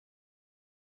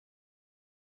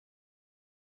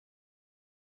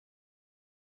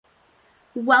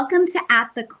Welcome to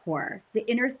At the Core, the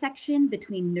intersection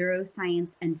between neuroscience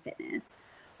and fitness,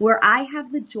 where I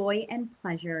have the joy and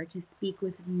pleasure to speak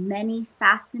with many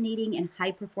fascinating and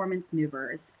high performance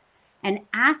movers and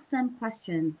ask them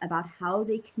questions about how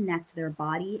they connect their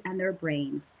body and their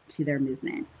brain to their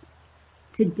movement.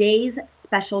 Today's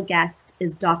special guest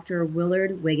is Dr.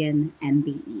 Willard Wigan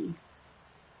MBE.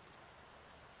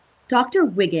 Dr.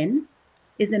 Wigan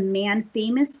is a man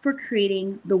famous for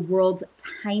creating the world's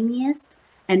tiniest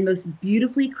and most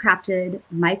beautifully crafted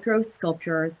micro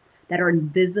sculptures that are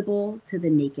invisible to the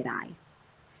naked eye.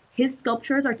 His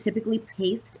sculptures are typically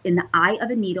placed in the eye of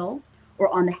a needle or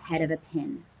on the head of a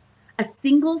pin. A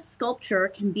single sculpture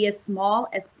can be as small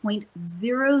as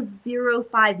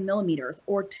 0.005 millimeters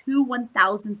or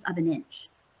 2/1000ths of an inch.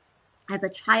 As a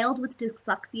child with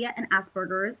dyslexia and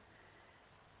Asperger's,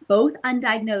 both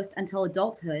undiagnosed until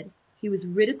adulthood, he was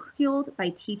ridiculed by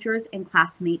teachers and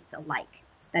classmates alike,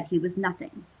 that he was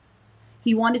nothing.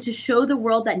 He wanted to show the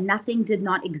world that nothing did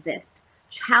not exist,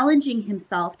 challenging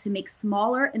himself to make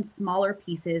smaller and smaller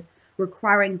pieces,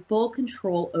 requiring full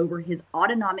control over his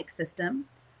autonomic system,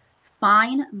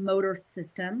 fine motor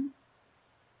system,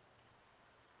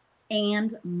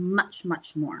 and much,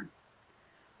 much more.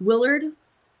 Willard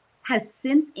has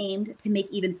since aimed to make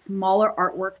even smaller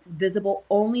artworks visible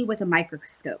only with a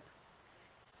microscope.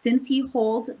 Since he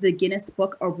holds the Guinness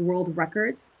Book of World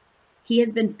Records, he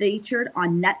has been featured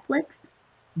on Netflix,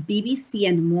 BBC,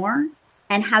 and more,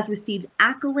 and has received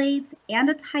accolades and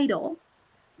a title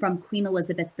from Queen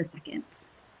Elizabeth II.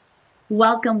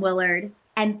 Welcome, Willard,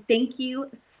 and thank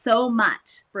you so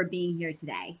much for being here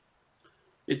today.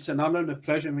 It's an honor and a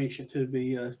pleasure, Misha, to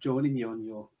be joining you on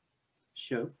your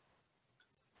show.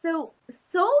 So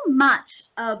much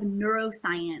of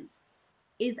neuroscience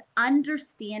is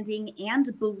understanding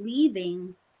and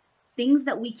believing things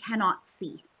that we cannot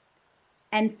see,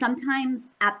 and sometimes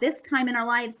at this time in our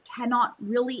lives cannot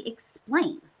really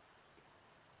explain.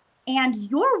 And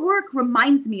your work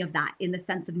reminds me of that in the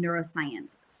sense of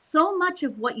neuroscience. So much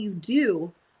of what you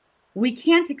do, we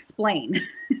can't explain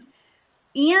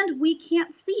and we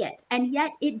can't see it, and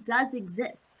yet it does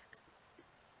exist.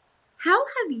 How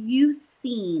have you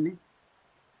seen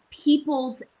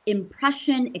people's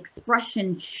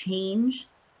expression change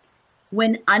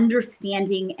when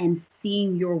understanding and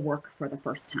seeing your work for the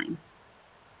first time?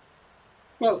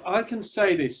 Well, I can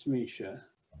say this, Misha,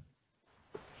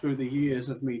 through the years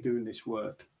of me doing this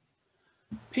work.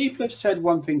 People have said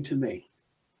one thing to me,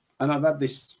 and I've had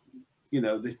this,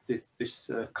 this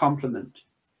compliment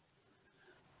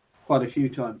quite a few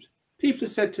times. People have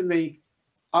said to me,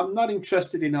 I'm not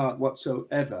interested in art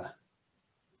whatsoever,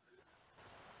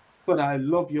 but I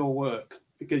love your work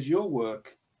because your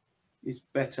work is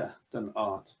better than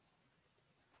art.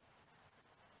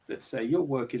 Let's say your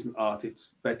work isn't art, it's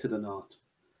better than art.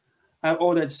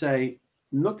 Or they'd say,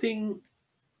 nothing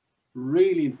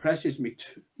really impresses me.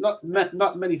 Not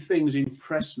many things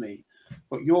impress me,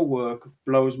 but your work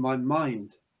blows my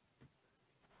mind.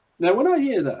 Now, when I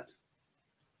hear that,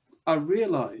 I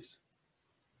realize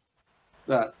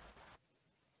that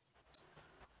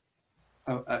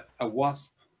a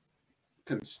wasp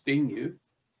can sting you,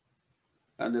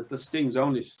 and that the sting's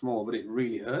only small, but it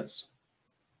really hurts.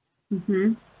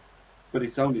 Mm-hmm. But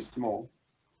it's only small,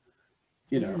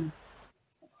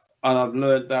 And I've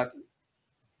learned that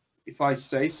if I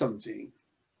say something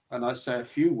and I say a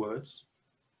few words,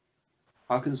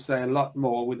 I can say a lot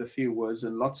more with a few words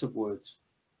than lots of words.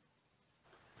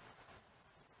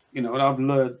 And I've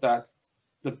learned that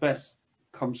the best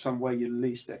comes from where you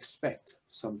least expect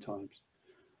sometimes.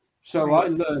 So right.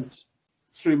 I learned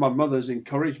through my mother's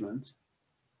encouragement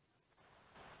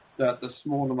that the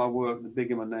smaller my work, the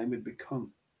bigger my name would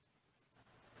become.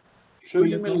 Through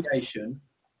humiliation,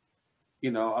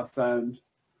 I found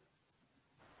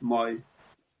my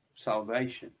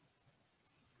salvation,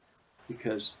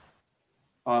 because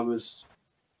I was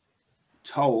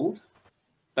told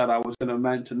that I was going to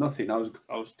amount to nothing. I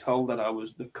was told that I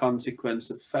was the consequence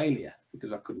of failure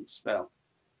because I couldn't spell.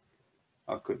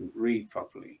 I couldn't read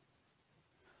properly.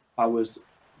 I was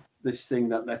this thing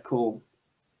that they call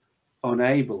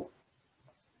unable.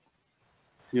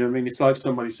 You know what I mean? It's like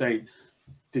somebody saying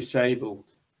disabled,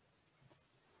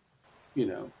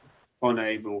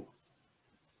 unable,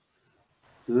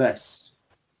 less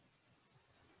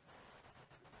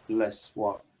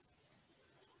what?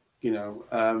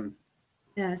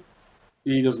 Yes.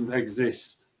 He doesn't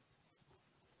exist.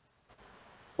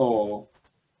 Or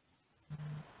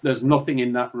there's nothing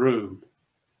in that room.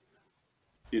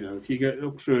 If you go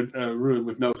up through a room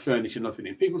with no furniture, nothing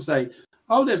in, people say,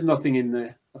 oh, there's nothing in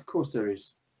there. Of course there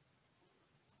is.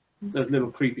 There's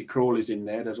little creepy crawlies in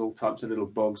there. There's all types of little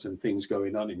bugs and things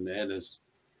going on in there. There's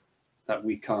that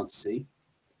we can't see.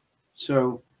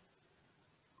 So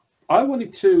I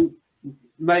wanted to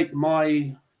make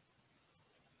my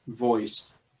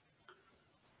voice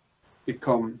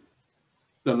become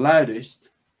the loudest,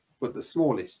 but the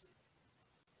smallest.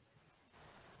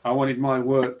 I wanted my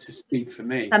work to speak for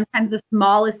me. Sometimes the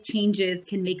smallest changes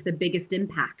can make the biggest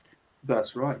impact.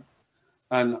 That's right.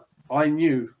 And I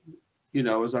knew, you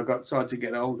know, as I started to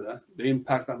get older, the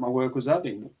impact that my work was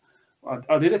having.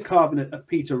 I did a carving a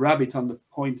Peter Rabbit on the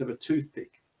point of a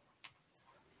toothpick.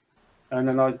 And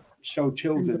then I showed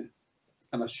children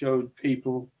and I showed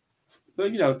people,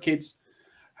 you know, kids,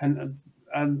 and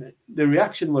the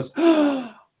reaction was,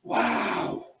 oh,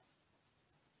 wow.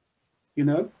 You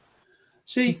know,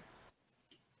 see,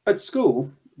 at school,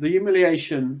 the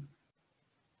humiliation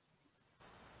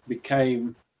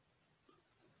became,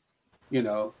 you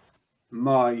know,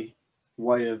 my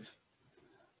way of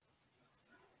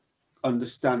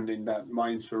understanding that my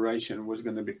inspiration was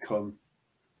going to become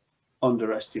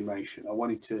underestimation. I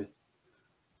wanted to,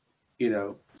 you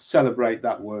know, celebrate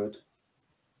that word,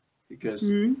 because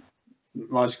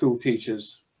my school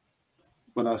teachers,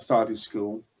 when I started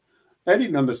school, they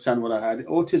didn't understand what I had.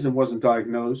 Autism wasn't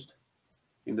diagnosed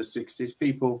in the 60s.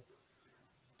 People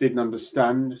didn't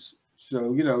understand.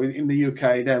 So, you know, in the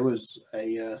UK, there was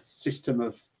a system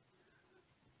of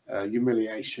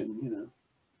humiliation, you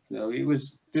know, it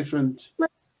was different.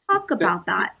 Let's talk about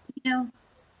that.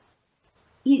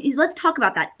 Let's talk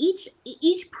about that.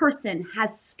 Each person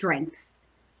has strengths,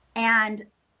 and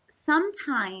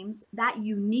sometimes that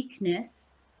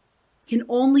uniqueness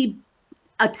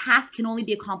a task can only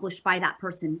be accomplished by that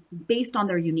person based on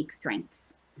their unique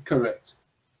strengths. Correct.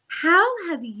 How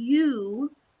have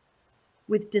you,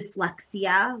 with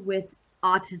dyslexia, with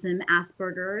autism,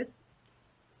 Asperger's,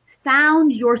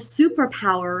 found your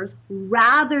superpowers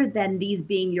rather than these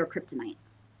being your kryptonite?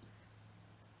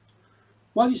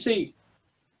 Well, you see,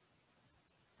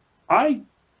 I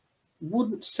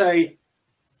wouldn't say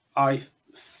I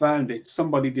found it.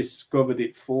 Somebody discovered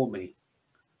it for me,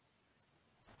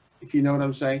 if you know what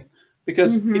I'm saying.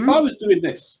 Because if I was doing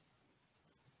this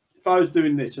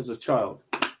as a child,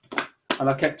 and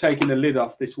I kept taking the lid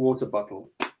off this water bottle,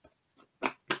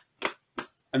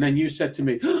 and then you said to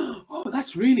me, oh,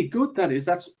 that's really good, that is.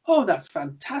 That's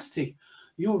fantastic.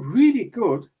 You're really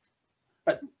good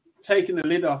at taking the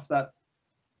lid off that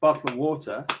bottle of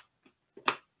water.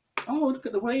 Oh, look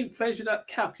at the way it plays with that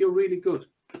cap. You're really good.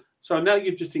 So now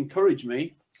you've just encouraged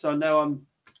me. So now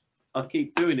I'll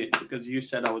keep doing it because you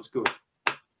said I was good.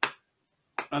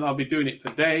 And I'll be doing it for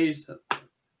days.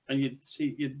 And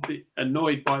you'd be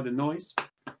annoyed by the noise.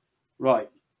 Right.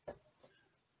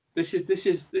 This is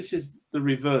the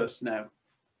reverse now.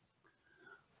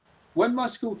 When my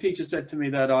school teacher said to me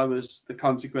that I was the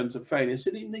consequence of failure, I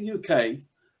said in the UK,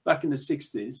 back in the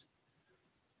 60s,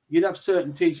 you'd have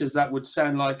certain teachers that would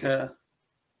sound like a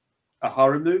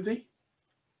horror movie.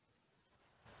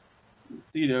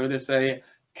 You know, they say,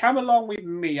 come along with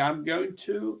me. I'm going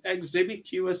to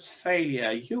exhibit you as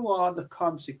failure. You are the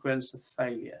consequence of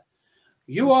failure.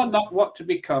 You are not what to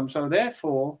become. So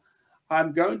therefore,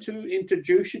 I'm going to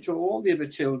introduce you to all the other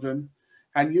children,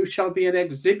 and you shall be an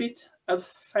exhibit of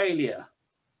failure.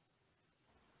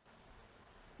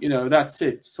 You know, that's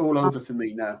it. It's all over for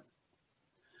me now.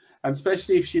 And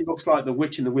especially if she looks like the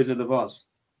witch in the Wizard of Oz.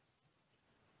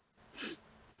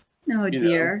 Oh,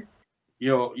 dear.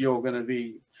 You're going to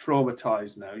be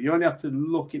traumatized now. You only have to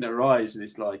look in her eyes and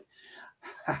it's like,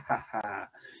 ha, ha, ha.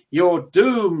 You're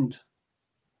doomed.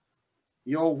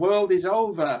 Your world is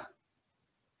over.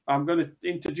 I'm going to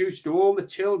introduce you to all the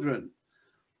children. And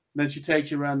then she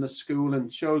takes you around the school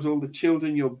and shows all the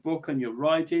children your book and your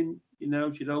writing. You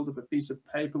know, she'd hold up a piece of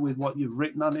paper with what you've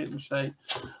written on it and say,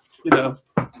 you know,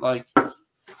 like,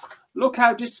 look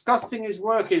how disgusting his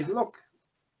work is. Look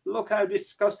how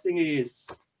disgusting he is.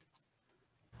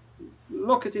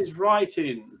 Look at his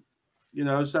writing, you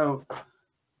know. So,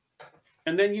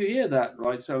 and then you hear that,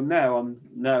 right? So now I'm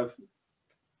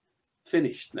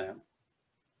finished now.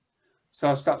 So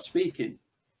I stopped speaking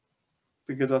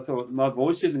because I thought my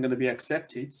voice isn't going to be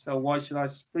accepted. So why should I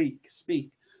speak?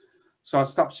 So I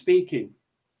stopped speaking.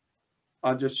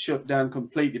 I just shut down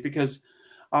completely because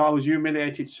I was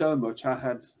humiliated so much.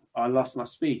 I lost my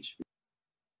speech.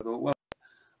 I thought, well,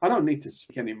 I don't need to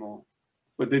speak anymore.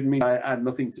 But it didn't mean I had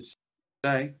nothing to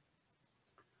say.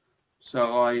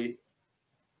 So I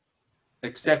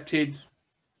accepted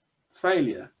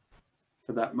failure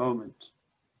for that moment.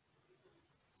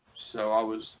 So I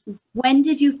was... When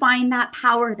did you find that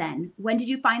power then? When did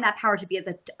you find that power to be as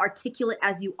articulate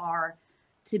as you are,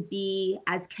 to be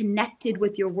as connected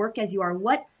with your work as you are,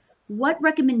 what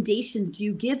recommendations do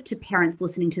you give to parents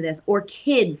listening to this, or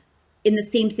kids in the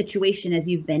same situation as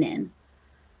you've been in?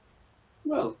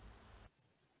 Well,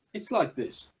 it's like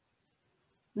this.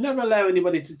 Never allow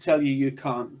anybody to tell you you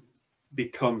can't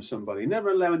become somebody. Never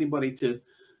allow anybody to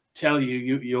tell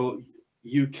you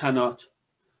you cannot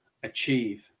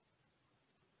achieve.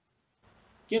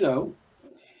 You know,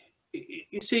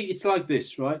 you see, it's like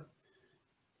this, right?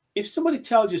 If somebody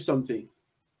tells you something,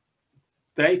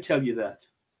 they tell you that.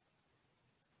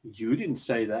 You didn't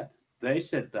say that. They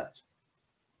said that.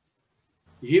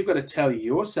 You've got to tell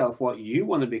yourself what you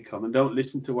want to become, and don't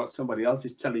listen to what somebody else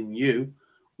is telling you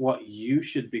what you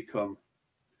should become.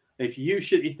 If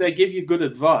they give you good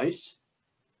advice,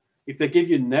 if they give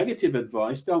you negative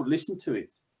advice, don't listen to it.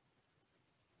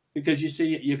 Because you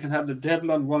see, you can have the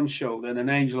devil on one shoulder and an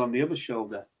angel on the other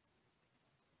shoulder.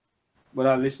 But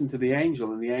I listened to the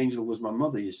angel, and the angel was my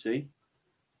mother, you see.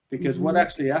 Because what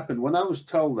actually happened, when I was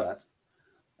told that,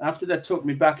 after they took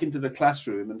me back into the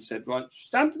classroom and said, right,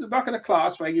 stand to the back of the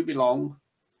class where you belong.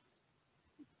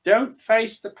 Don't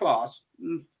face the class.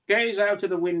 Gaze out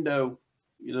of the window.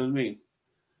 You know what I mean?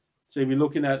 So you'd be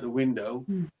looking out the window.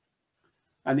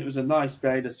 And it was a nice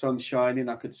day, the sun's shining.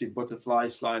 I could see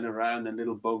butterflies flying around and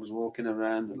little bugs walking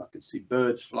around, and I could see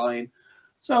birds flying.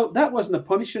 So that wasn't a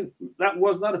punishment. That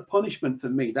was not a punishment for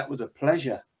me. That was a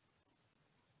pleasure.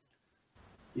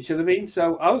 You see what I mean?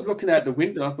 So I was looking out the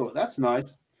window. I thought, that's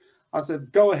nice. I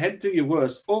said, go ahead, do your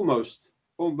worst, almost.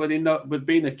 But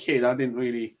being a kid, I didn't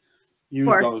really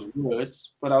use those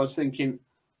words. But I was thinking,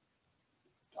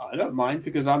 I don't mind,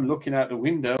 because I'm looking out the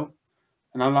window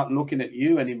and I'm not looking at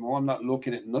you anymore. I'm not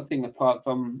looking at nothing apart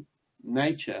from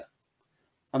nature.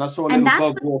 And I saw a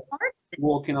little bug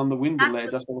walking on the window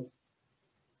ledge.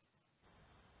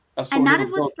 And that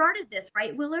is what started this,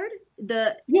 right, Willard?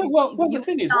 The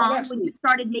thing is, when you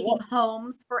started making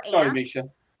homes for ants. Sorry, Misha.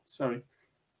 Sorry.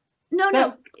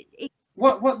 No.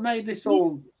 What made this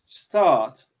all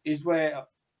start is where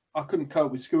I couldn't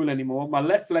cope with school anymore. My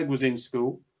left leg was in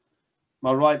school.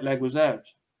 My right leg was out.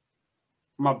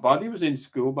 My body was in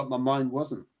school, but my mind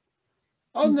wasn't.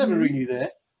 I was never really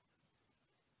there.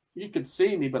 You could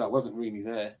see me, but I wasn't really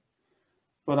there.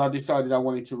 But I decided I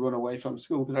wanted to run away from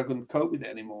school because I couldn't cope with it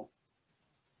anymore.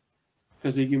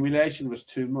 Because the humiliation was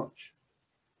too much.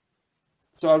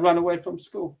 So I ran away from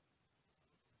school.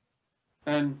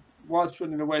 And whilst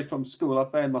running away from school, I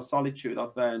found my solitude. I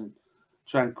found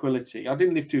tranquility. I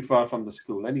didn't live too far from the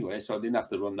school anyway, so I didn't have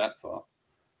to run that far.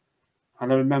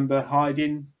 And I remember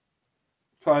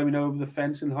climbing over the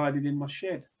fence and hiding in my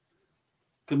shed.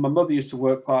 Because my mother used to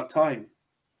work part-time.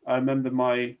 I remember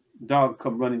my dog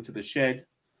come running to the shed,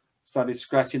 started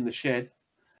scratching the shed.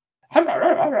 Like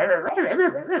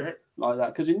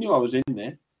that, because he knew I was in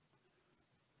there.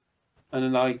 And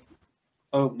then I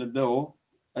opened the door,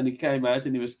 and he came out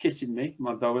and he was kissing me.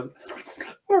 My dog went,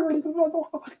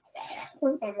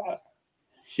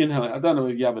 you know, I don't know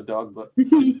if you have a dog, but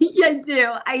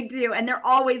yeah, I do. And they're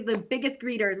always the biggest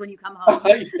greeters when you come home.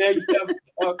 Yeah, you have a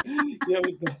dog. You have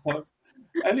a dog.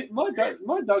 And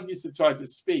my dog used to try to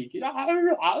speak.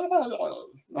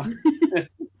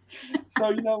 So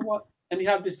you know what? And he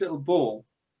had this little ball.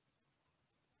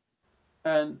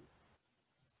 And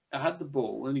I had the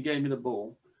ball, and he gave me the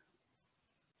ball.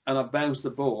 And I bounced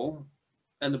the ball,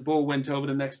 and the ball went over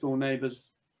the next door neighbour's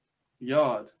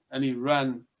yard. And he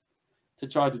ran to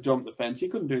try to jump the fence. He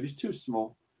couldn't do it. He's too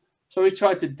small. So he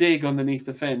tried to dig underneath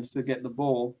the fence to get the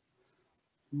ball.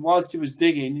 And whilst he was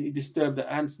digging, he disturbed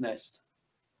the ant's nest.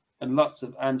 And lots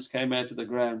of ants came out of the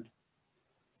ground.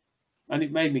 And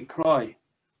it made me cry.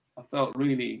 I felt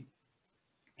really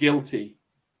guilty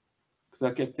because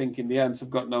I kept thinking the ants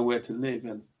have got nowhere to live.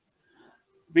 And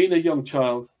being a young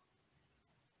child,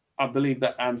 I believed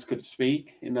that ants could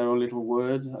speak in their own little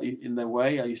word, in their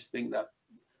way. I used to think that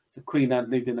the queen ant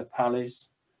lived in a palace.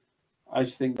 I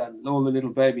used to think that all the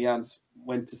little baby ants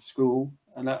went to school.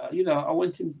 And, I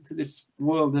went into this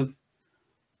world of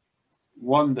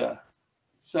wonder.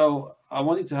 So I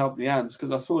wanted to help the ants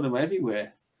because I saw them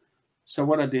everywhere. So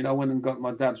what I did, I went and got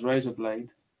my dad's razor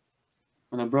blade.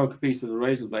 And I broke a piece of the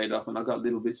razor blade off, and I got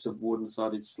little bits of wood and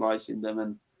started slicing them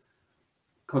and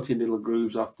cutting little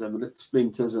grooves off them, and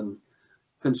splinters, and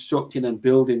constructing and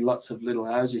building lots of little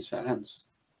houses for ants.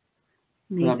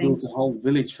 Amazing. And I built a whole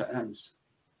village for ants.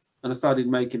 And I started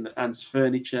making the ants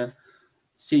furniture,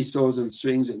 seesaws and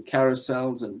swings and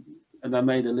carousels, and I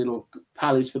made a little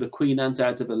palace for the queen ant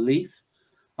out of a leaf.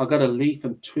 I got a leaf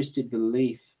and twisted the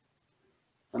leaf,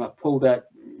 and I pulled that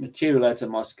material out of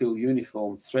my school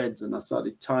uniform, threads, and I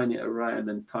started tying it around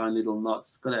and tying little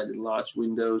knots, got out little arch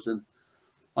windows, and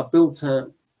I built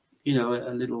a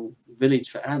little village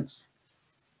for ants.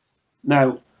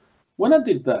 Now, when I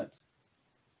did that,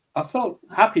 I felt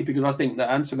happy because I think the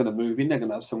ants are going to move in. They're going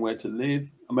to have somewhere to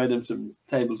live. I made them some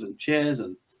tables and chairs,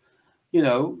 and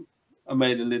I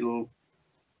made a little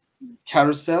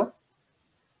carousel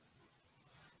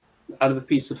out of a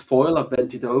piece of foil. I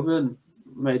bent it over and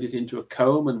made it into a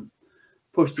comb and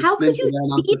pushed a splinter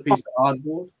down onto a piece of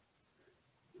cardboard.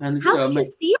 And how could you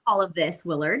see all of this,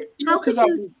 Willard? How could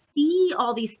you see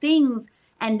all these things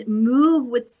and move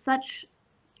with such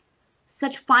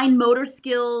fine motor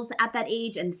skills at that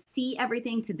age and see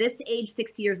everything to this age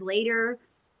 60 years later,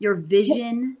 your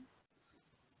vision?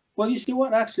 Well, you see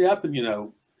what actually happened,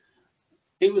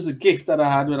 it was a gift that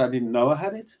I had when I didn't know I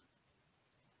had it.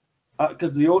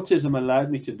 Because the autism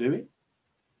allowed me to do it.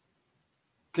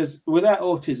 Because without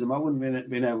autism, I wouldn't have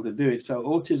been able to do it. So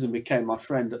autism became my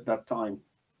friend at that time.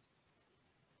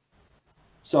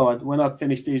 So when I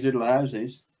finished these little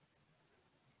houses,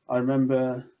 I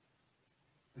remember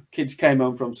kids came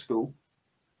home from school,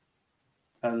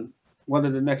 and one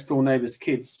of the next door neighbour's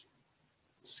kids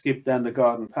skipped down the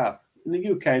garden path. In the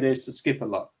UK, they used to skip a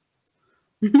lot.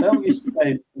 They all used to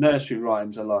say nursery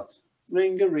rhymes a lot.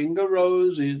 Ring a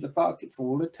roses, the pocket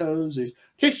full of toesies.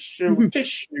 Tissue,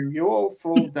 tissue, you all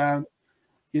fall down.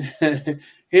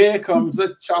 Here comes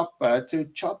the chopper to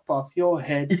chop off your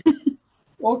head.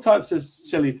 All types of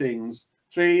silly things.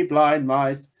 3 blind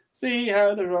mice, see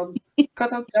how they run.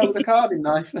 Cut up down with a carving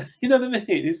knife. You know what I mean?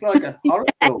 It's like a horror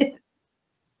film.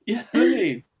 You know what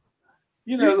I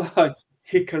mean? Like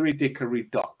Hickory Dickory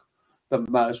Dock, the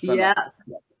mouse. Yeah.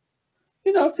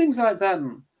 Things like that.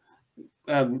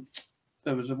 And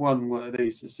there was one where they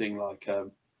used to sing like,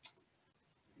 it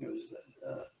was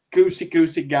Goosey,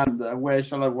 goosey gander, where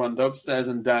shall I wander? Upstairs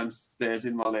and downstairs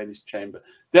in my lady's chamber.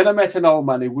 Then I met an old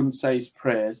man who wouldn't say his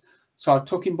prayers, so I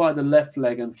took him by the left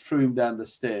leg and threw him down the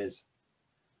stairs.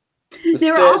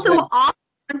 They were also awesome,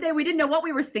 weren't they? We didn't know what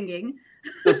we were singing.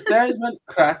 The stairs went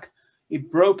crack. He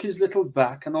broke his little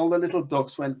back, and all the little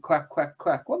ducks went quack, quack,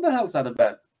 quack. What the hell's that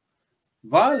about?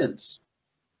 Violence.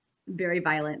 Very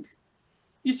violent.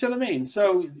 You see what I mean?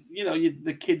 So,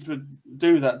 the kids would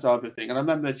do that type of thing. And I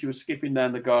remember she was skipping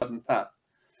down the garden path,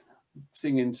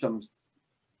 singing I think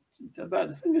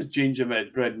it was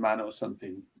Gingerbread Man or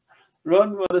something.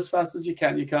 Run as fast as you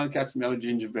can't catch me, I'm a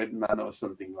gingerbread man or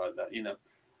something like that,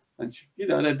 And,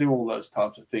 they do all those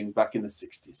types of things back in the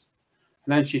 60s.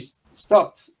 And then she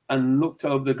stopped and looked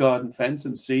over the garden fence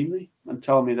and seen me and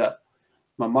told me that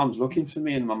my mum's looking for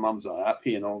me and my mum's not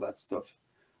happy and all that stuff.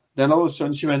 Then all of a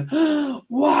sudden she went,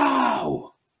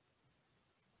 wow!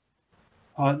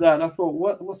 Like that. And I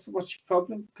thought, what's your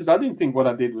problem? Because I didn't think what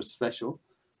I did was special.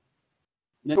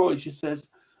 And she says,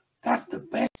 that's the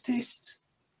bestest.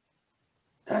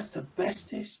 That's the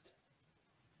bestest.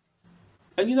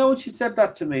 And when she said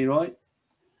that to me, right?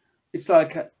 It's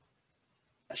like a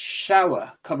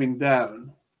shower coming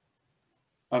down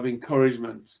of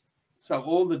encouragement. So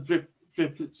all the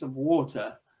driplets of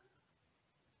water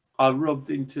I rubbed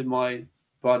into my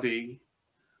body,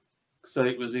 so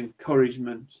it was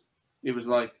encouragement. It was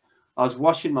like I was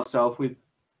washing myself with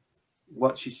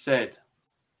what she said.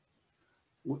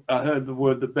 I heard the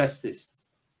word the bestest.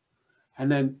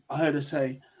 And then I heard her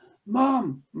say,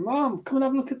 Mom, come and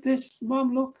have a look at this.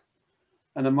 Mom, look.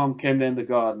 And the mum came down the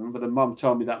garden, but the mum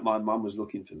told me that my mum was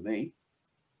looking for me.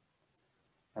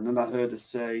 And then I heard her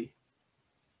say,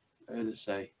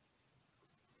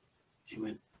 she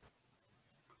went,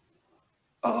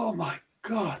 oh my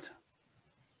God,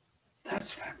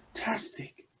 that's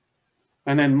fantastic.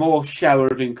 And then more shower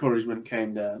of encouragement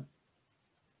came down,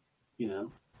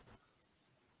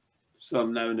 So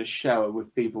I'm now in a shower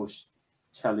with people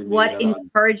telling me what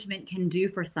encouragement can do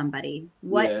for somebody,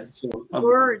 what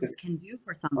words can do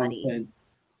for somebody. I'm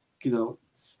saying,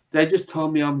 they just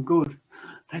told me I'm good.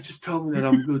 They just told me that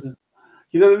I'm good.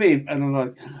 You know what I mean? And I'm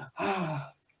like,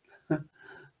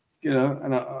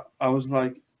 and I was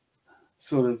like,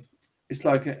 sort of, it's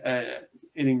like an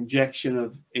injection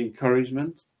of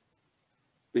encouragement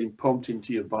being pumped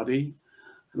into your body,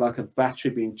 like a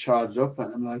battery being charged up.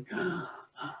 And I'm like,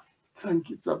 thank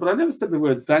you. But I never said the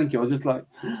word thank you. I was just like,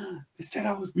 they said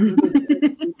I was good.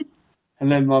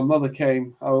 And then my mother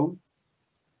came home.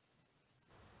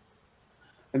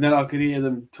 And then I could hear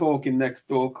them talking next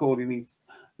door, calling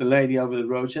the lady over the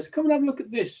road. She says, come and have a look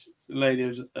at this. The lady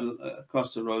was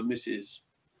across the road, Mrs.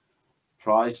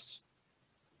 Price.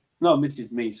 No,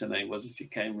 Mrs. Meese, her name was. She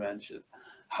came round. She said,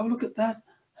 have a look at that.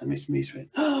 And Miss Meese went,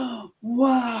 oh,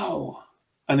 wow.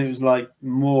 And it was like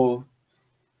more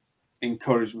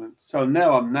encouragement. So I'm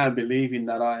now believing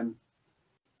that I'm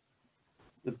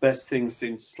the best thing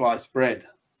since sliced bread.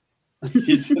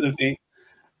 You sort of think.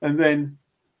 And then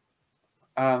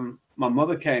my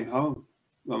mother came home.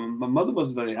 My mother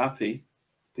wasn't very happy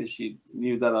because she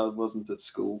knew that I wasn't at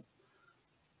school.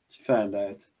 She found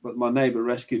out. But my neighbour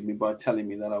rescued me by telling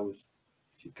me that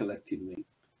she collected me.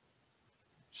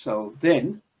 So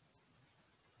then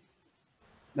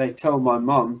they told my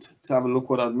mum to have a look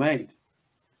what I'd made.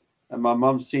 And my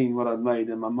mum seen what I'd made,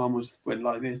 and my mum went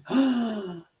like this,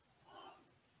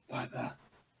 like that,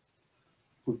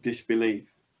 with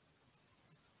disbelief.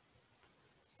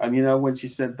 And you know, when she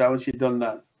said that, when she'd done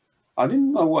that, I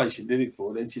didn't know why she did it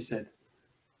for. Then she said,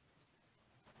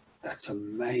 "That's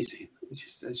amazing."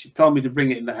 She told me to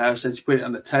bring it in the house, and she put it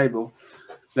on the table.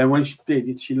 Then when she did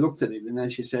it, she looked at it, and then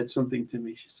she said something to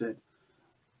me. She said,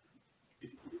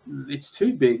 "It's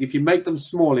too big. If you make them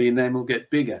smaller, your name will get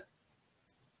bigger."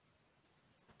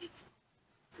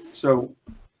 So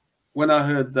when I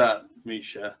heard that,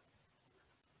 Misha,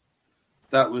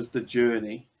 that was the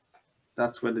journey.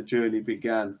 That's when the journey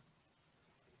began.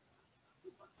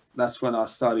 That's when I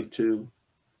started to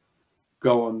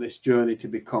go on this journey to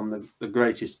become the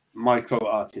greatest micro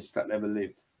artist that ever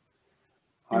lived.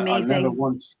 Amazing.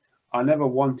 I never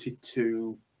wanted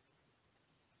to.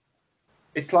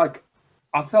 It's like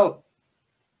I felt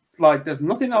like there's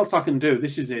nothing else I can do.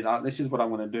 This is it. This is what I'm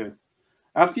going to do.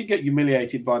 After you get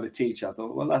humiliated by the teacher, I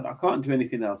thought, well, I can't do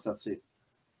anything else. That's it.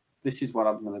 This is what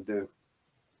I'm going to do.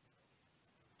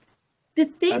 The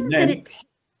things that it takes.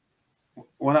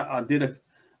 When I did it,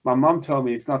 my mum told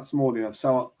me it's not small enough.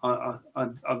 So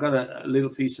I got a little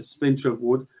piece of splinter of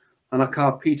wood and I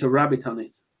carved Peter Rabbit on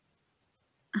it.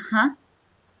 Uh-huh.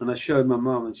 And I showed my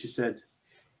mum and she said,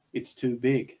 it's too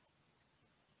big.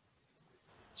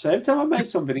 So every time I made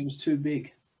something, it was too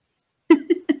big.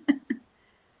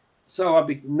 So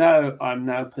I'm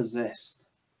now possessed.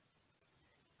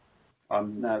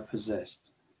 I'm now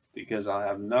possessed because I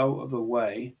have no other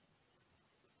way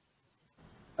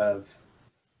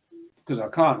because I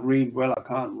can't read well, I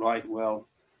can't write well.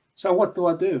 So what do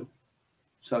I do?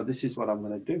 So this is what I'm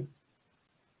going to do.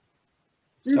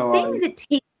 The things it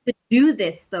takes to do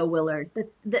this, though, Willard,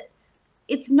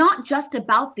 it's not just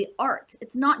about the art.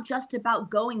 It's not just about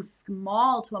going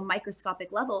small to a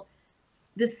microscopic level.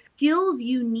 The skills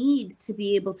you need to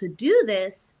be able to do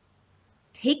this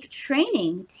take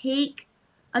training, take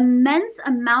immense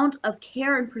amount of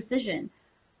care and precision.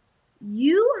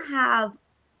 You have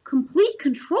complete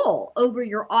control over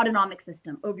your autonomic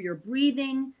system, over your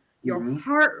breathing, your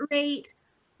heart rate,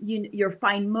 your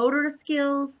fine motor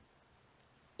skills.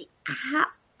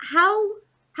 How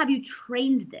have you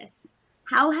trained this?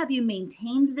 How have you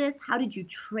maintained this? How did you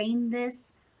train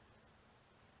this?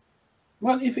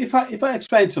 Well, if I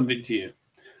explain something to you,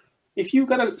 if you've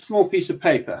got a small piece of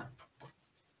paper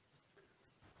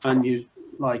and you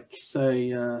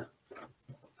say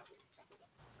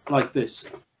like this,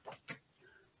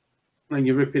 and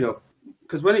you rip it up,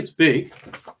 because when it's big,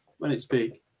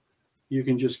 you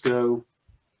can just go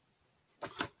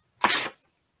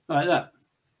like that.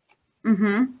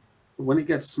 Mm-hmm. But when it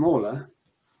gets smaller,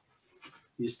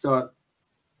 you start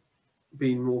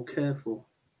being more careful.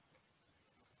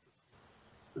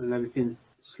 And everything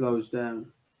slows down,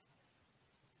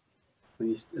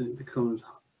 and it becomes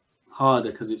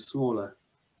harder because it's smaller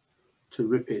to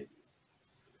rip it.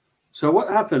 So what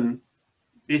happened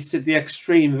is that the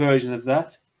extreme version of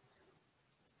that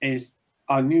is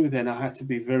I knew then I had to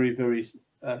be very, very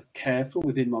careful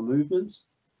within my movements.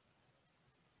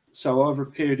 So over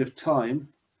a period of time,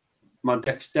 my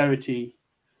dexterity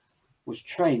was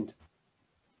trained.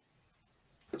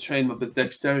 I trained my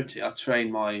dexterity. I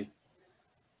trained my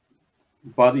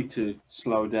body to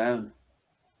slow down,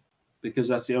 because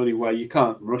that's the only way. You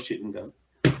can't rush it and go.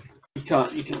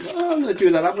 You can go, oh, I'm going to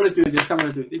do that. I'm going to do this. I'm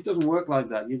going to do it. It doesn't work like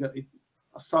that.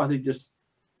 I started just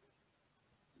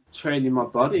training my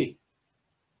body.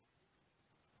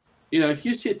 You know, if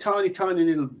you see a tiny, tiny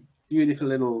little, beautiful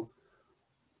little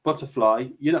butterfly,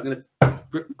 you're not going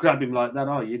to grab him like that,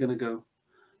 are you? You're going to go,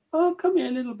 oh, come here,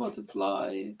 little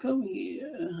butterfly. Come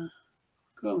here.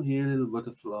 Come here, little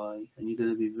butterfly. And you're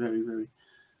going to be very, very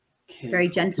careful. Very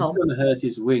gentle. It's going to hurt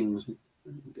his wings.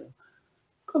 Go.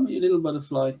 Come here, little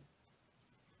butterfly.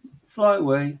 Fly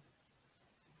away.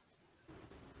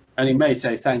 And he may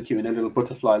say thank you in a little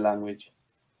butterfly language.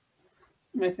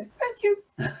 He may say thank you.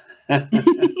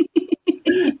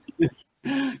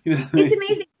 It's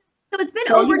amazing. So it's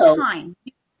been over time.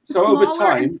 So over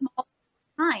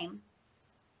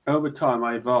time,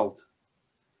 I evolved.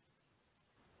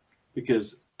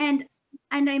 Because and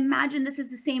I imagine this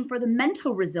is the same for the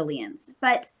mental resilience.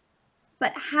 But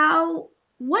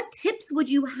what tips would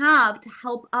you have to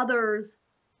help others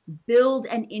build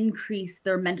and increase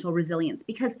their mental resilience,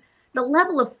 because the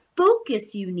level of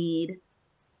focus you need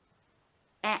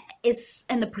is,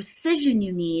 and the precision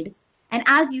you need. And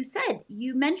as you said,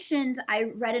 you mentioned,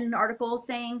 I read in an article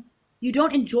saying you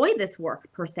don't enjoy this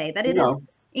work per se, that it is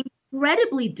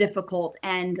incredibly difficult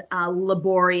and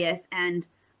laborious and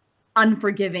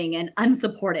unforgiving and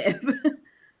unsupportive.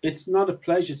 It's not a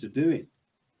pleasure to do it.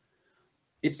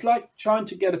 It's like trying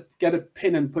to get a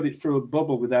pin and put it through a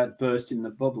bubble without bursting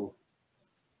the bubble.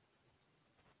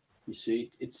 You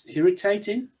see, it's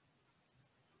irritating,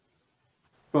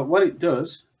 but what it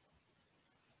does,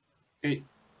 it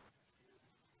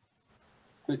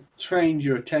trains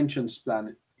your attention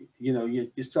span. You know,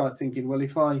 you start thinking, well,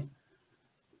 if I,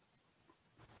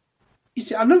 you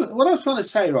see, I know what I was trying to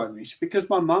say, right, Mish, because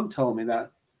my mum told me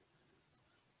that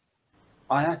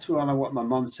I had to honor what my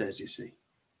mum says, you see.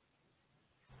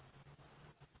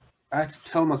 I had to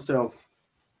tell myself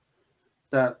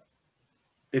that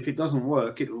if it doesn't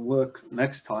work, it will work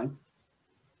next time.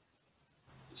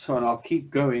 So, and I'll keep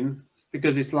going,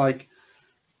 because it's like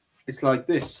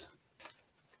this.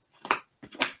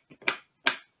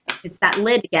 It's that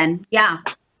lid again. Yeah.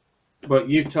 But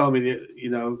you've told me that, you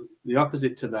know, the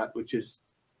opposite to that, which is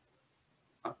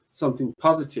something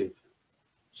positive.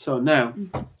 So now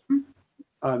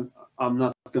I'm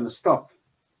not going to stop,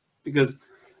 because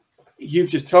you've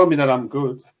just told me that I'm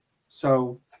good.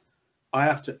 So I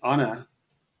have to honor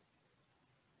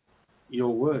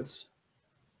your words.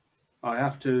 I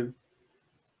have to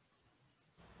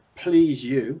please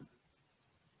you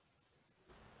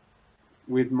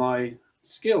with my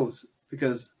skills,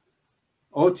 because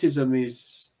autism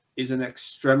is an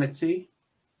extremity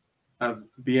of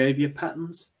behavior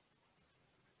patterns.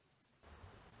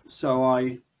 So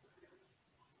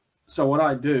what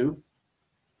I do,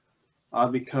 I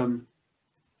become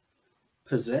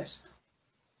possessed.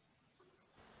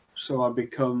 So I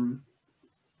become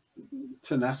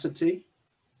tenacity.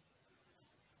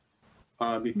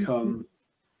 I become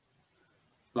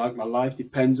like my life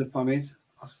depends upon it.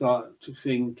 I start to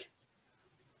think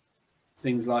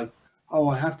things like, oh,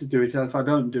 I have to do it. If I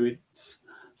don't do it,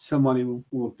 somebody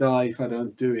will die if I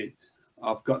don't do it.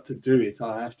 I've got to do it.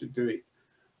 I have to do it.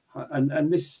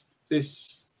 And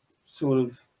this sort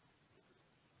of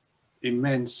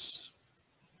immense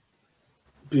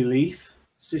belief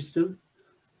system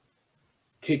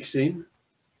kicks in,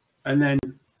 and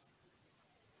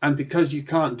because you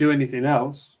can't do anything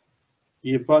else,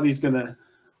 your body's going to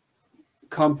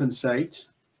compensate.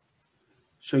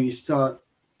 So you start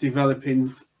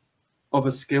developing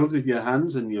other skills with your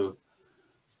hands and your,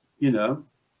 you know,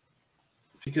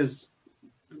 because,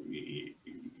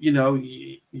 you know,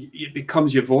 it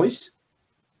becomes your voice.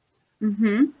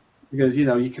 Because, you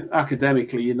know, you can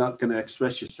academically, you're not going to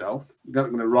express yourself. You're not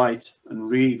going to write and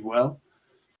read well.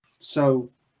 So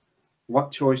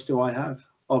what choice do I have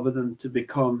other than to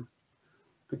become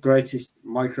the greatest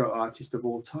micro artist of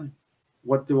all time?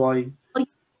 What do I...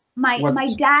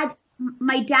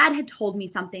 My dad had told me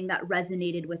something that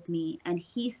resonated with me, and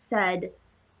he said,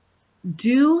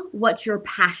 do what you're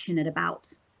passionate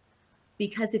about,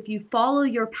 because if you follow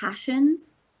your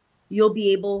passions, you'll be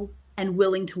able and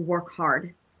willing to work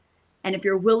hard. And if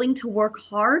you're willing to work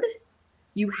hard,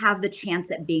 you have the chance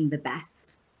at being the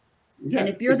best. Yeah, and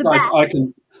if you're the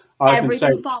best, I everything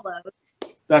can say, follows.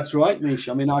 That's right, Nisha.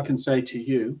 I mean, I can say to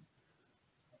you,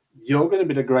 you're going to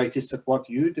be the greatest at what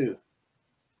you do.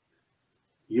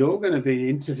 You're going to be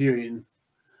interviewing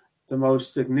the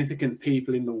most significant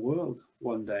people in the world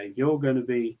one day. You're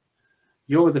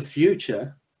the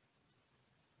future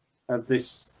of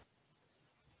this.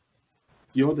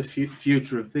 You're the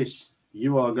future of this.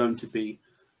 You are going to be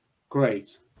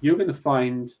great. You're going to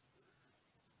find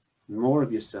more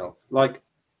of yourself. Like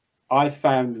I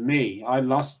found me, I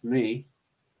lost me,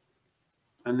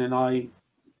 and then I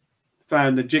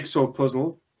found a jigsaw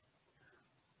puzzle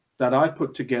that I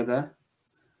put together.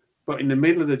 But in the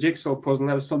middle of the jigsaw puzzle,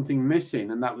 there was something missing,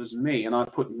 and that was me. And I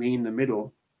put me in the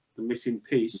middle, the missing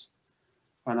piece,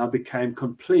 and I became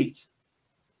complete.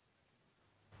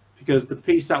 Because the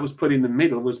piece that was put in the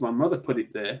middle was my mother put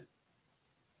it there.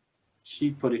 She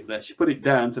put it there. She put it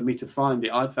down for me to find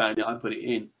it. I found it. I put it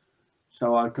in.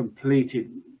 So I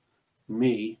completed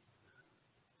me.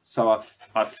 So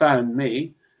I found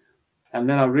me. And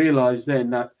then I realized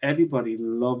then that everybody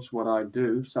loves what I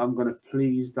do. So I'm going to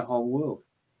please the whole world.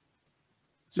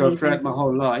 So throughout my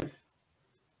whole life,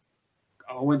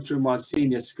 I went through my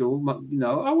senior school. You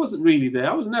know, I wasn't really there.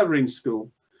 I was never in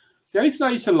school. The only thing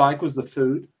I used to like was the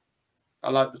food. I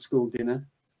liked the school dinner.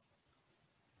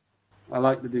 I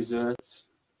liked the desserts.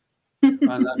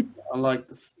 I like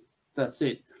that's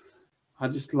it. I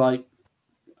just like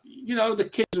you know, the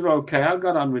kids were okay. I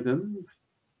got on with them.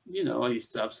 You know, I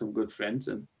used to have some good friends,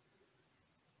 and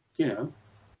you know,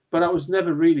 but I was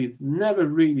never really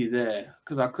there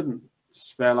because I couldn't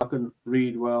spell, I couldn't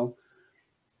read well,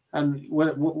 and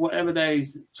whatever they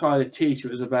tried to teach,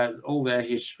 it was about all their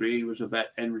history. It was about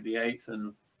Henry VIII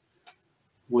and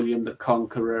William the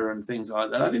Conqueror and things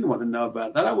like that. I didn't want to know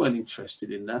about that. I weren't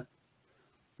interested in that.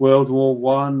 World War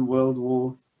One, World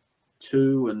War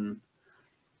Two, and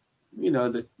you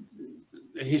know, the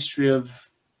history of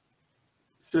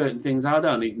certain things. I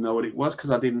don't even know what it was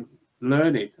because I didn't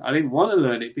learn it. I didn't want to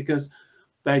learn it because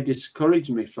they discouraged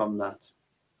me from that.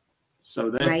 So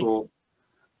therefore,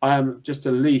 I am just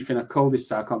a leaf in a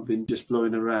cul-de-sac. I've been just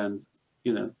blowing around.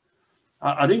 You know,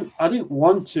 I didn't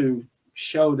want to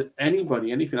show that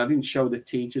anybody anything. I didn't show the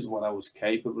teachers what I was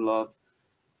capable of.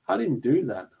 I didn't do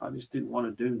that. I just didn't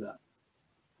want to do that.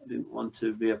 I didn't want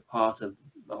to be a part of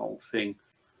the whole thing.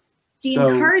 The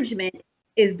encouragement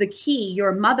is the key.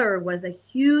 Your mother was a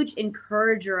huge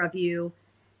encourager of you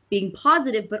being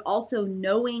positive, but also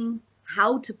knowing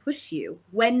how to push you,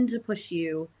 when to push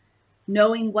you,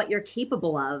 knowing what you're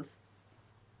capable of.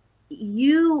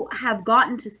 You have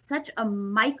gotten to such a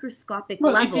microscopic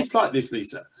level. It's like this,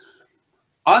 Lisa.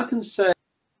 I can say,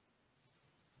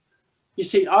 you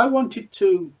see, I wanted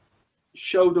to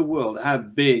show the world how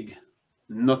big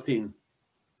nothing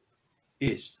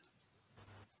is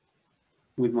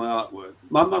with my artwork.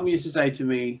 My mum used to say to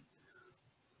me,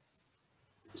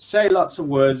 say lots of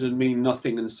words and mean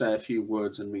nothing, and say a few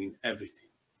words and mean everything,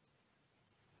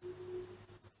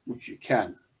 which you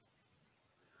can.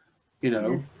 You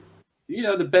know, Yes. You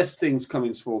know, the best things come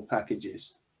in small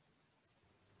packages.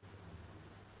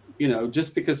 You know,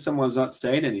 just because someone's not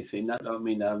saying anything, that don't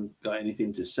mean they haven't got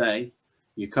anything to say.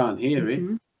 You can't hear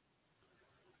it.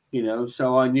 You know,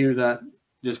 so I knew that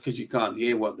just because you can't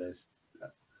hear what there's,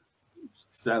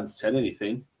 they haven't said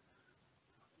anything.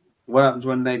 What happens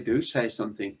when they do say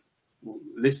something?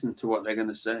 Listen to what they're going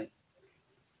to say.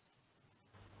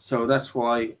 So that's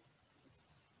why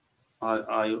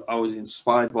I was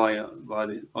inspired by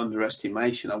the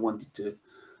Underestimation. I wanted to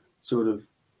sort of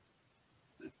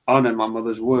honor my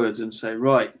mother's words and say,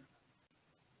 right,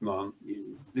 Mom,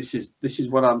 this is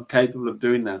what I'm capable of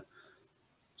doing now.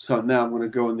 So now I'm going to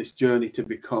go on this journey to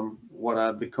become what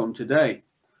I've become today.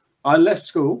 I left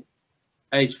school,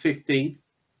 age 15.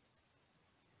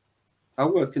 I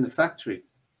worked in a factory.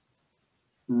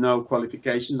 No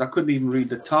qualifications. I couldn't even read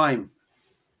the time.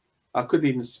 I couldn't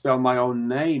even spell my own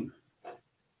name.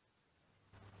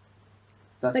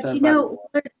 That's but you know,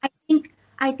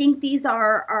 I think these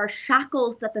are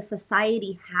shackles that the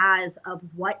society has of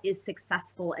what is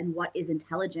successful and what is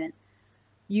intelligent.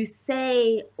 You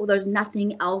say, well, there's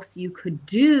nothing else you could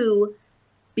do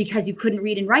because you couldn't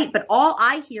read and write. But all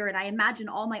I hear, and I imagine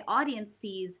all my audience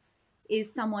sees,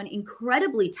 is someone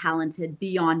incredibly talented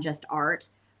beyond just art,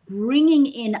 bringing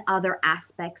in other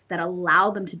aspects that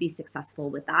allow them to be successful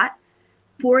with that.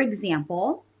 For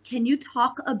example, can you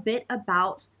talk a bit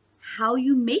about how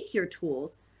you make your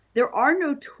tools? There are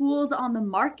no tools on the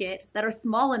market that are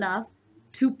small enough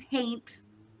to paint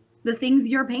the things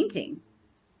you're painting.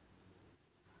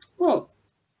 Well,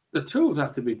 the tools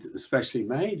have to be specially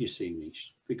made, you see,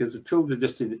 Nish, because the tools are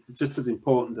just as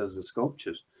important as the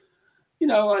sculptures. You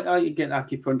know, I get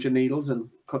acupuncture needles and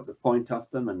cut the point off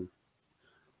them and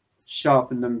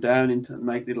sharpen them down into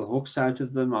make little hooks out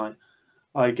of them.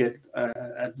 I get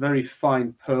a very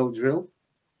fine pearl drill,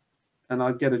 and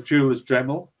I get a jeweler's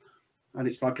Dremel, and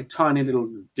it's like a tiny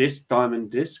little disc,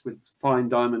 diamond disc with fine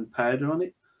diamond powder on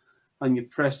it, and you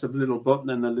press a little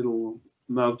button and a little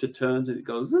motor turns and it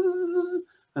goes zzz,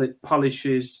 and it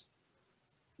polishes,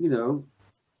 you know,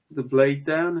 the blade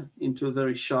down into a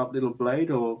very sharp little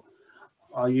blade. Or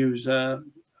I use a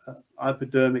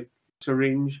hypodermic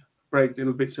syringe, break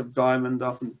little bits of diamond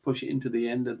off and push it into the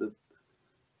end of the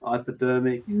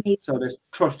hypodermic. So there's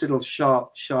crushed little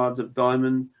sharp shards of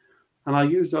diamond, and I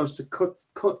use those to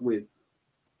cut with.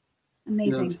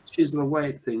 Amazing. You know, to chisel away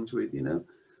at things with, you know.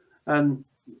 And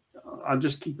I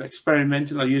just keep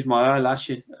experimenting. I use my eyelash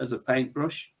as a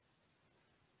paintbrush.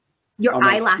 Your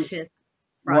eyelashes?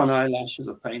 One eyelash as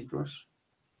a paintbrush.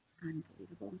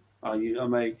 Unbelievable. I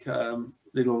make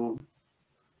little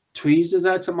tweezers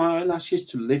out of my eyelashes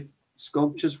to lift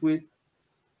sculptures with.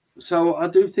 So I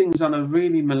do things on a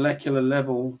really molecular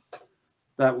level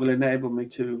that will enable me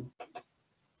to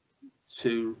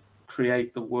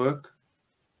create the work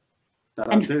that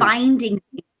and I do. Finding,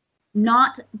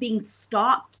 not being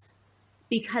stopped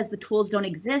because the tools don't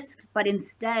exist, but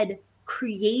instead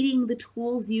creating the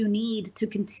tools you need to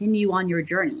continue on your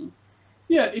journey.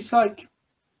 Yeah, it's like,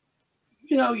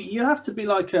 you know, you have to be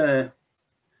like a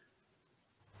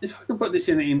if I can put this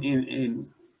into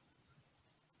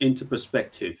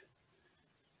perspective,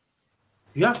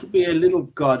 you have to be a little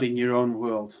God in your own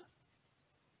world.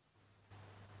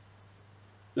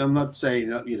 I'm not saying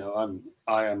that, you know,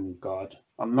 I am God.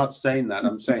 I'm not saying that.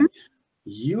 I'm saying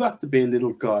you have to be a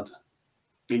little God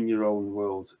in your own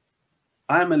world.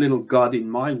 I'm a little God in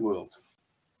my world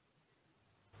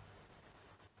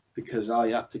because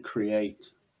I have to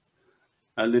create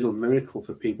a little miracle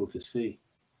for people to see.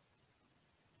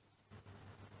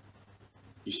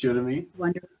 You see what I mean?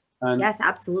 Wonderful. And, yes,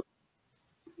 absolutely.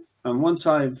 And once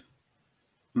I've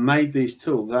made these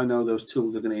tools, I know those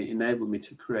tools are going to enable me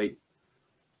to create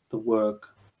the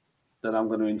work that I'm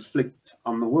going to inflict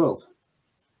on the world.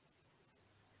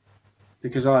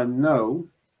 Because I know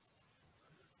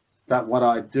that what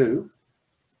I do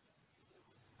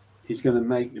is going to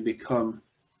make me become,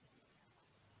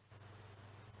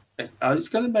 it's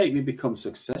going to make me become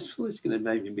successful. It's going to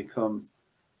make me become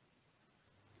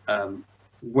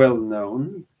well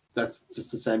known. That's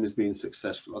just the same as being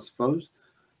successful, I suppose.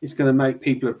 It's going to make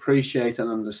people appreciate and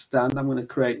understand. I'm going to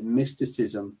create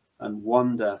mysticism and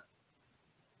wonder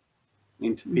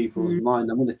into people's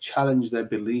mind. I'm going to challenge their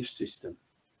belief system.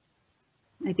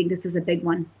 I think this is a big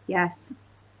one. Yes,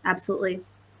 absolutely.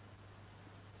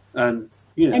 And,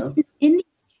 you know, and in these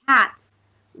chats,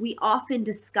 we often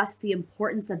discuss the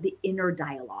importance of the inner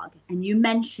dialogue. And you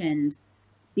mentioned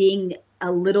being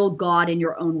a little God in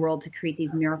your own world to create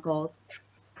these miracles.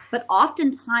 But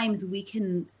oftentimes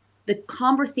the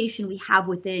conversation we have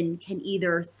within can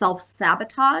either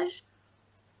self-sabotage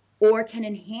or can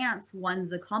enhance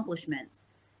one's accomplishments.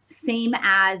 Same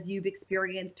as you've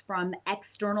experienced from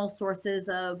external sources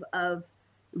of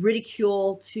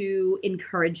ridicule to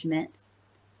encouragement.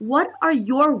 What are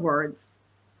your words?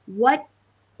 What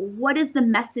is the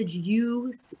message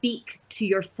you speak to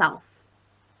yourself?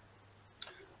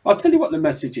 I'll tell you what the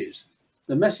message is.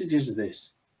 The message is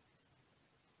this.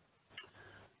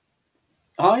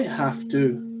 I have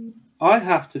to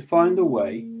find a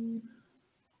way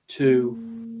to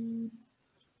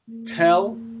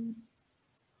tell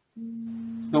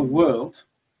the world.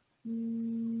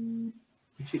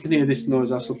 If you can hear this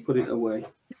noise, I'll put it away.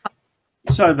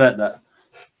 Sorry about that.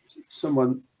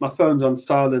 My phone's on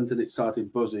silent and it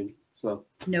started buzzing. So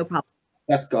no problem.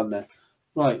 That's gone now.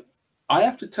 Right. I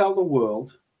have to tell the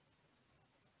world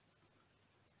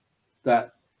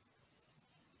that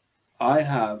I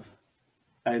have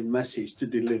a message to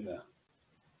deliver.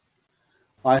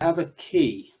 I have a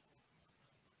key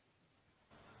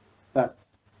that's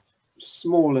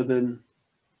smaller than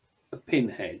a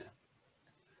pinhead.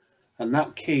 And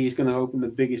that key is going to open the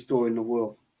biggest door in the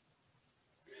world.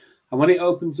 And when it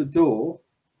opens the door,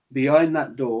 behind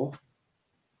that door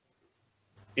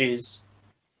is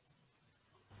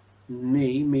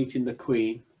me meeting the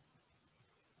Queen,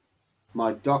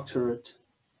 my doctorate,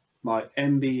 my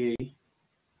MBE,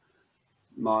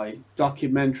 my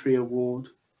documentary award.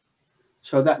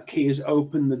 So that key has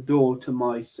opened the door to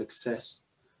my success.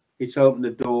 It's opened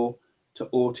the door to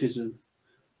autism.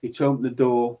 It's opened the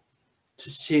door to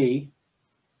see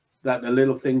that the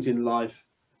little things in life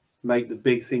make the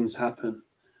big things happen.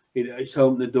 It's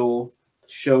opened the door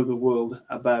to show the world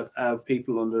about how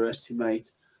people underestimate.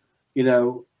 You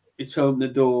know, it's opened the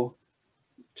door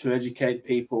to educate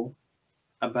people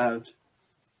about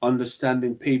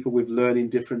understanding people with learning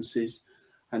differences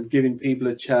and giving people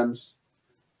a chance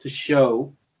to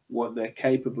show what they're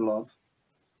capable of,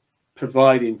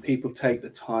 providing people take the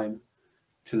time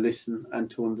to listen and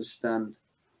to understand.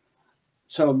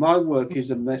 So my work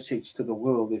is a message to the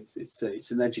world.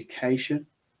 It's an education.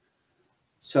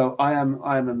 So I am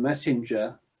a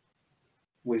messenger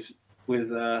with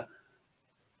a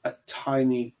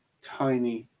tiny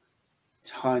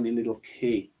little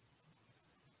key.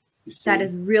 That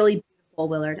is really beautiful,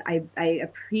 Willard. I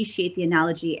appreciate the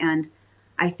analogy, and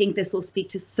I think this will speak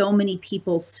to so many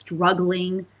people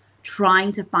struggling,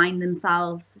 trying to find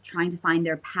themselves, trying to find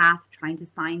their path, trying to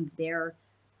find their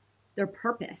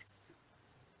purpose.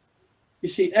 You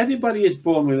see, everybody is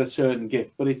born with a certain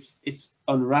gift, but it's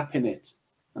unwrapping it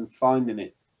and finding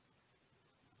it.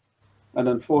 And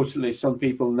unfortunately, some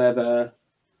people never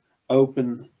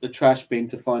open the trash bin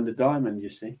to find a diamond, you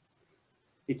see.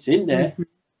 It's in there,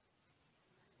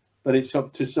 but it's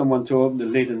up to someone to open the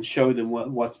lid and show them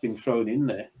what's been thrown in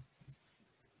there.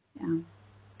 Yeah,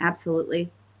 absolutely.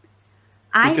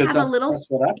 Because that's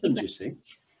what happens, you see.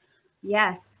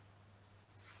 Yes.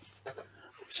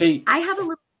 See, I have a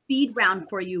little speed round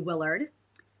for you, Willard.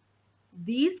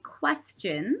 These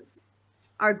questions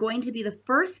are going to be the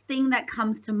first thing that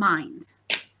comes to mind.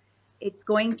 It's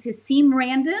going to seem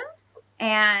random,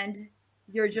 and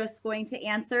You're just going to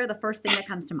answer the first thing that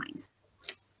comes to mind.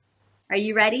 Are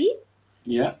you ready?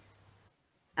 Yeah.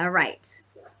 All right.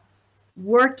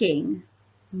 Working,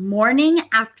 morning,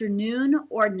 afternoon,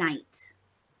 or night?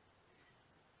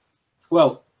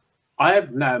 Well, I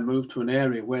have now moved to an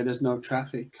area where there's no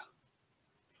traffic.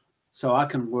 So I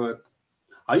can work.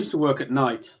 I used to work at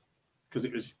night because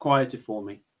it was quieter for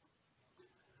me.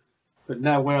 But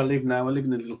now where I live now, I live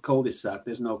in a little cul-de-sac.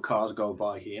 There's no cars go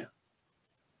by here.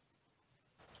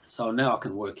 So now I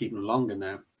can work even longer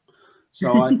now.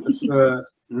 So I prefer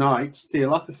night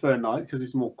still. I prefer night because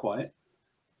it's more quiet.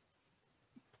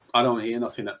 I don't hear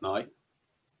nothing at night.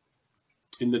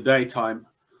 In the daytime,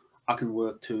 I can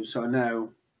work too. So now,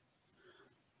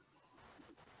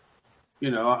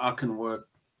 I can work.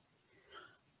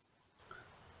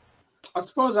 I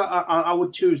suppose I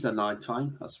would choose the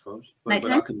nighttime. I suppose, but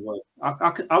I can work.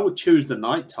 I would choose the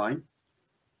nighttime.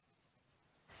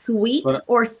 Sweet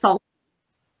or salt?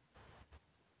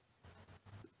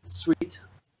 Sweet.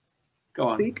 Go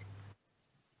on. Sweet.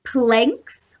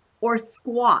 Planks or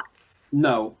squats?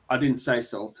 No, I didn't say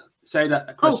salt. Say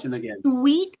that question again.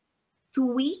 Sweet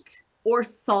or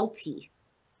salty?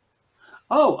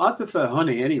 Oh, I prefer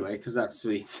honey anyway because that's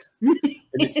sweet and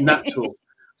it's natural.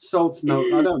 Salt's no,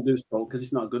 I don't do salt because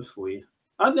it's not good for you.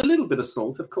 A little bit of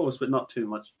salt, of course, but not too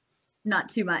much. Not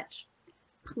too much.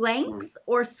 Planks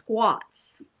or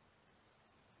squats?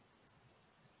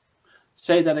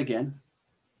 Say that again.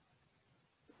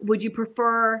 Would you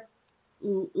prefer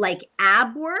like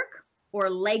ab work or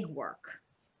leg work?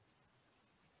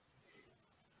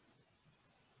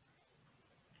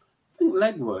 I think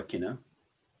leg work,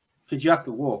 because you have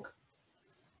to walk.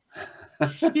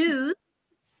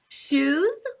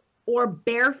 Shoes or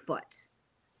barefoot?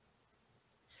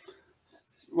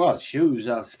 Well, shoes,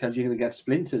 that's because you're going to get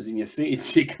splinters in your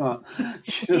feet. You can't,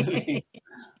 you know what I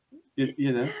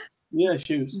mean? Yeah,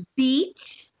 shoes.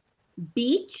 Beach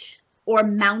or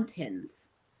mountains?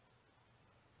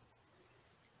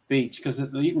 Beach, because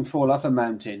you can fall off a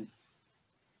mountain.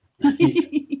 I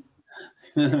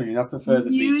prefer the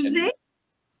beach. Anyway.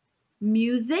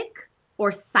 Music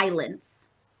or silence?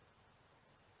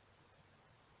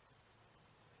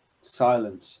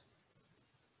 Silence.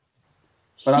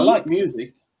 But I like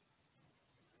music.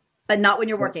 But not when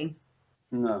you're working.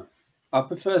 No. I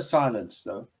prefer silence,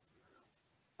 though.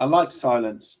 I like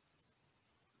silence.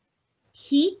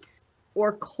 Heat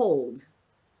or cold?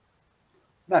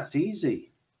 That's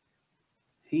easy.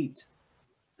 Heat.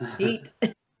 Heat.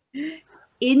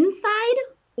 Inside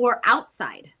or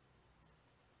outside?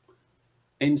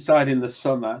 Inside in the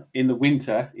summer, in the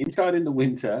winter. Inside in the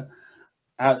winter,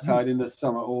 outside in the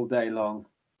summer all day long.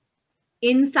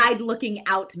 Inside looking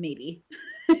out, maybe.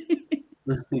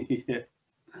 Yeah.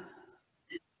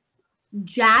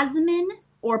 Jasmine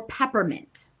or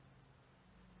peppermint?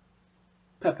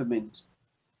 Peppermint.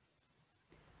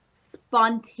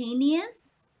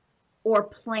 Spontaneous or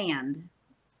planned?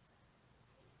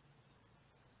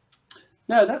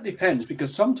 No, that depends,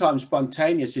 because sometimes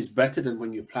spontaneous is better than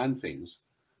when you plan things.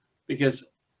 Because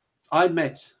I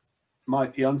met my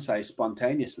fiance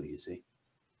spontaneously, you see.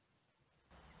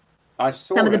 I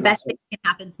saw some of the best things can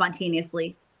happen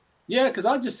spontaneously. Yeah, because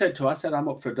I just said to her, I said, I'm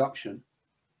up for adoption.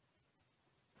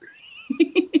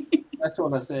 That's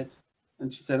all I said.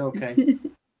 And she said, okay,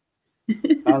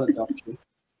 I'll adopt you.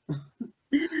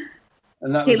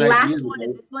 And that was 8 years ago.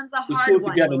 This one's a hard one. We're still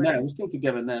together now. We're still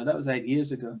together now. That was 8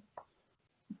 years ago.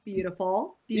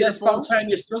 Beautiful. Yeah,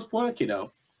 spontaneous does work,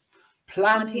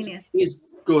 Planned is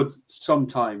good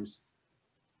sometimes.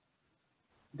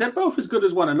 They're both as good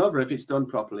as one another if it's done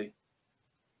properly.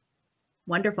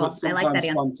 Wonderful. I like that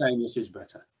answer. Spontaneous is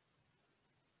better.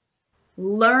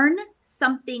 Learn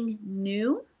something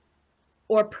new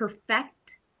or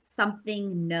perfect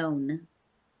something known?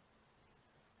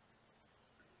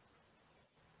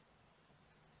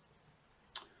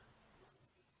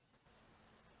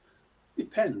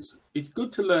 Depends. It's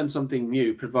good to learn something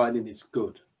new, providing it's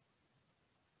good.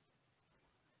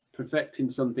 Perfecting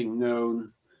something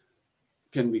known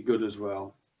can be good as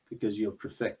well, because you're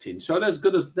perfecting. So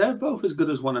they're both as good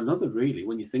as one another, really,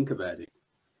 when you think about it.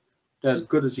 They're as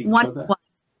good as each other.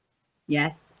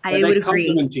 Yes, I would agree. They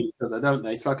complement each other, don't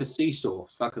they? It's like a seesaw.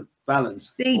 It's like a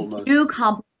balance. They do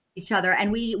complement each other.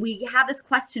 And we have this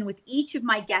question with each of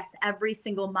my guests every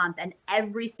single month, and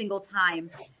every single time.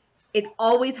 It's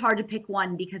always hard to pick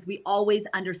one because we always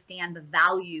understand the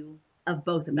value of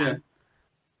both of them. Yeah.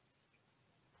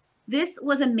 This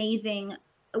was amazing,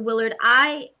 Willard.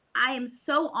 I am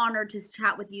so honored to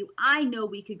chat with you. I know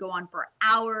we could go on for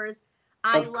hours.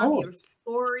 I love your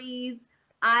stories.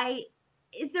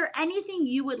 is there anything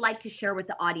you would like to share with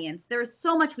the audience? There's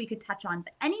so much we could touch on,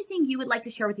 but anything you would like to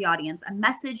share with the audience, a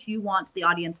message you want the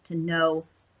audience to know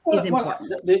is important?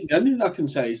 The only thing I can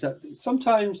say is that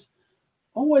sometimes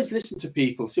always listen to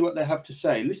people, see what they have to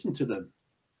say, listen to them.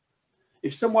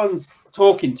 If someone's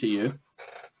talking to you,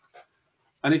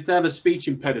 and if they have a speech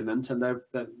impediment and they're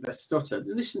stuttered,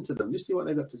 listen to them, listen to what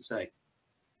they've got to say.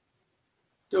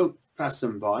 Don't pass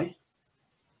them by.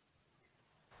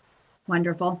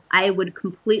 Wonderful. I would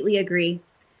completely agree.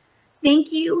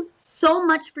 Thank you so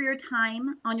much for your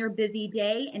time on your busy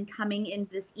day and coming in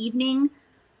this evening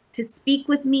to speak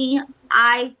with me.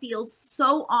 I feel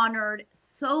so honored,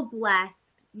 so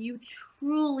blessed. You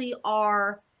truly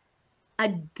are a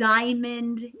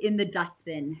diamond in the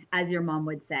dustbin, as your mom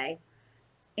would say.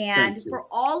 And for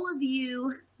all of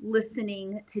you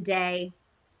listening today,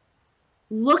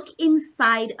 look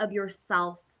inside of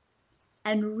yourself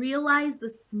and realize the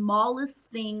smallest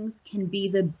things can be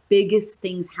the biggest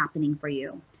things happening for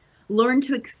you. Learn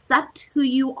to accept who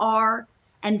you are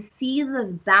and see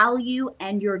the value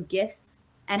and your gifts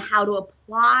and how to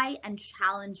apply and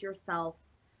challenge yourself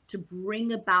to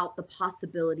bring about the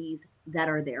possibilities that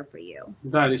are there for you.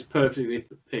 That is perfectly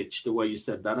pitched, the way you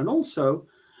said that. And also,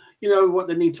 you know, what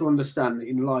they need to understand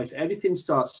in life, everything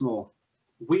starts small.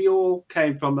 We all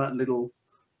came from that little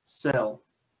cell.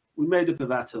 We're made up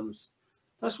of atoms.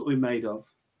 That's what we're made of.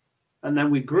 And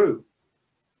then we grew.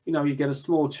 You know, you get a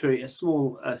small tree, a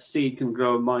small seed can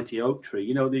grow a mighty oak tree.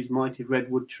 You know, these mighty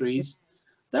redwood trees,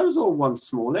 that was all one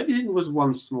small. Everything was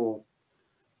one small.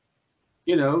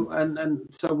 You know, and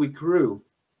so we grew,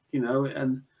 you know,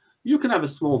 and you can have a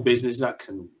small business that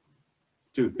can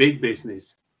do big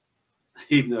business,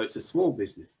 even though it's a small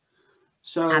business.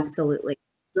 So absolutely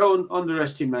don't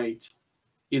underestimate,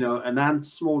 you know, an ant,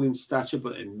 small in stature,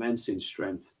 but immense in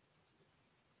strength.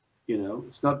 You know,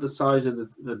 it's not the size of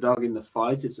the dog in the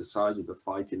fight, it's the size of the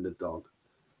fight in the dog,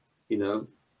 you know.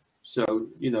 So,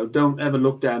 you know, don't ever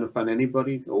look down upon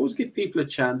anybody. Always give people a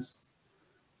chance,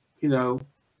 you know.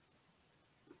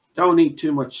 Don't eat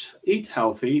too much. Eat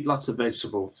healthy. Eat lots of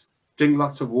vegetables. Drink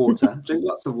lots of water. Drink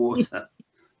lots of water.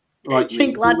 Like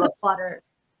drink lots of water.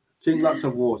 Drink lots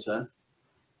of water.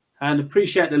 And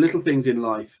appreciate the little things in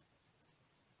life.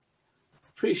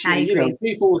 Appreciate, you know,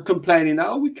 people were complaining,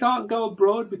 oh, we can't go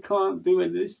abroad. We can't do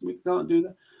this. We can't do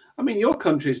that. I mean, your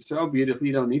country is so beautiful.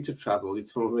 You don't need to travel.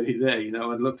 It's already there. You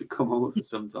know, I'd love to come over for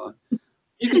some time.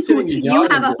 You can sit in your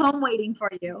yard. You have a home waiting for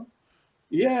you.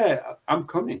 Yeah, I'm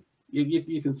coming.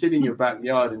 You can sit in your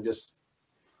backyard and just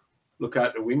look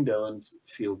out the window and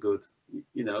feel good.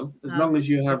 You know, as long as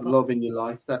you have love in your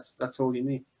life, that's all you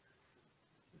need.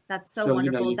 That's so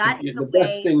wonderful. You know, the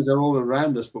best things are all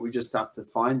around us, but we just have to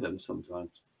find them sometimes.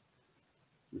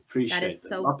 Appreciate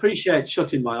them. I appreciate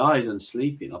shutting my eyes and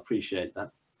sleeping. I appreciate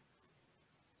that.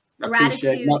 I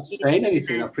appreciate not saying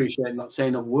anything. I appreciate not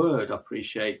saying a word. I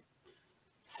appreciate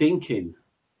thinking.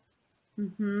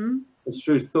 It's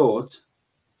through thought,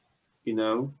 you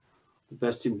know, the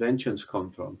best inventions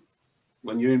come from.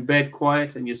 When you're in bed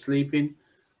quiet and you're sleeping,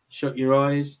 shut your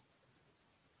eyes.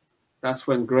 That's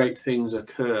when great things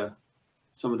occur.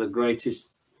 Some of the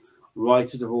greatest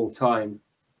writers of all time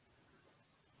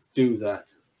do that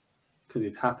because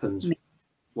it happens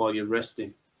while you're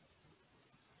resting.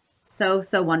 So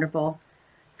wonderful.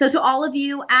 So to all of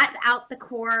you at Out the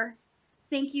Core,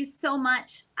 thank you so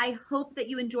much. I hope that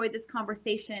you enjoyed this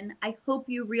conversation. I hope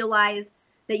you realize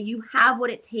that you have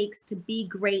what it takes to be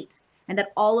great and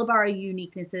that all of our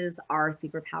uniquenesses are a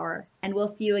superpower. And we'll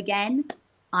see you again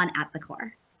on At the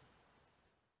Core.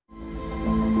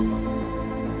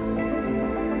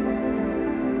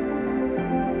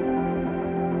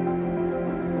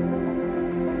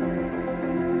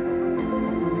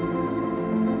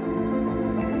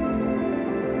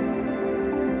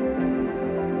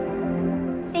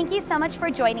 Thank you so much for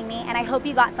joining me, and I hope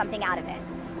you got something out of it.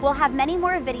 We'll have many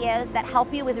more videos that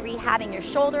help you with rehabbing your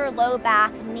shoulder, low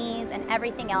back, knees, and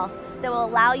everything else that will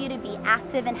allow you to be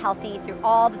active and healthy through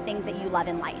all the things that you love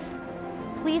in life.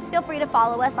 Please feel free to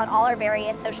follow us on all our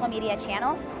various social media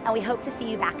channels, and we hope to see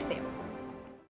you back soon.